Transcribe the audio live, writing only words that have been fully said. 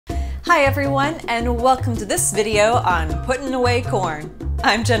Hi everyone, and welcome to this video on putting away corn.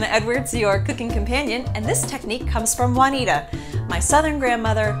 I'm Jenna Edwards, your cooking companion, and this technique comes from Juanita, my southern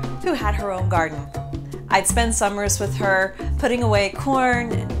grandmother who had her own garden. I'd spend summers with her putting away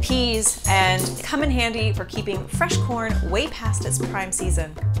corn and peas, and come in handy for keeping fresh corn way past its prime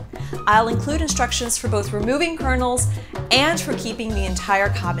season. I'll include instructions for both removing kernels and for keeping the entire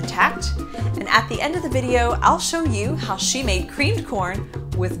cob intact. And at the end of the video, I'll show you how she made creamed corn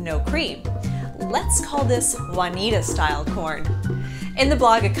with no cream. Let's call this Juanita-style corn. In the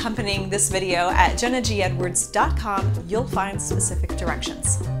blog accompanying this video at jennaedwards.com, you'll find specific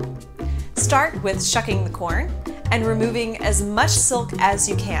directions. Start with shucking the corn and removing as much silk as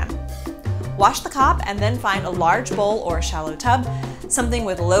you can. Wash the cob and then find a large bowl or a shallow tub. Something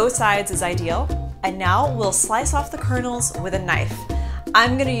with low sides is ideal. And now we'll slice off the kernels with a knife.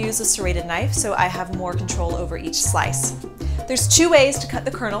 I'm going to use a serrated knife so I have more control over each slice. There's two ways to cut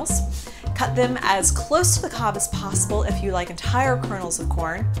the kernels. Cut them as close to the cob as possible if you like entire kernels of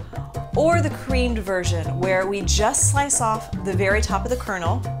corn, or the creamed version where we just slice off the very top of the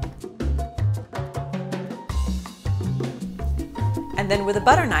kernel, and then with a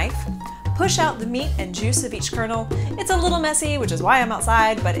butter knife, push out the meat and juice of each kernel. It's a little messy, which is why I'm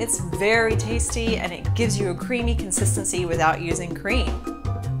outside, but it's very tasty and it gives you a creamy consistency without using cream.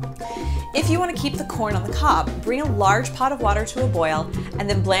 If you want to keep the corn on the cob, bring a large pot of water to a boil and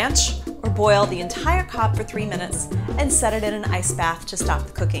then blanch or boil the entire cob for 3 minutes and set it in an ice bath to stop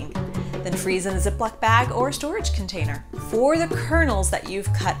the cooking. Then freeze in a Ziploc bag or a storage container. For the kernels that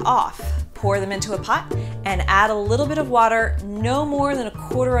you've cut off, pour them into a pot and add a little bit of water, no more than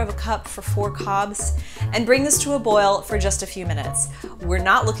 1/4 cup for 4 cobs, and bring this to a boil for just a few minutes. We're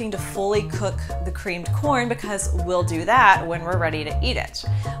not looking to fully cook the creamed corn because we'll do that when we're ready to eat it.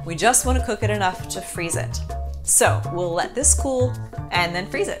 We just want to cook it enough to freeze it. So we'll let this cool and then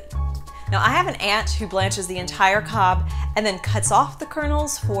freeze it. Now I have an aunt who blanches the entire cob and then cuts off the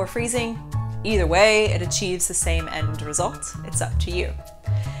kernels for freezing. Either way, it achieves the same end result. It's up to you.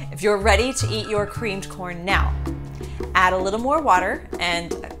 If you're ready to eat your creamed corn now, add a little more water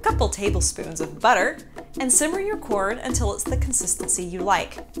and a couple tablespoons of butter and simmer your corn until it's the consistency you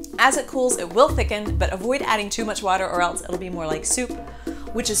like. As it cools, it will thicken, but avoid adding too much water or else it'll be more like soup,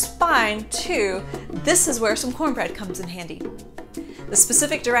 which is fine too. This is where some cornbread comes in handy. The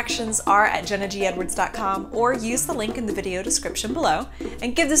specific directions are at jennaedwards.com, or use the link in the video description below,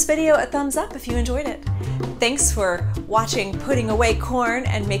 and give this video a thumbs up if you enjoyed it. Thanks for watching Putting Away Corn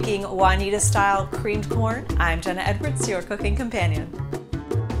and making Juanita-style creamed corn. I'm Jenna Edwards, your cooking companion.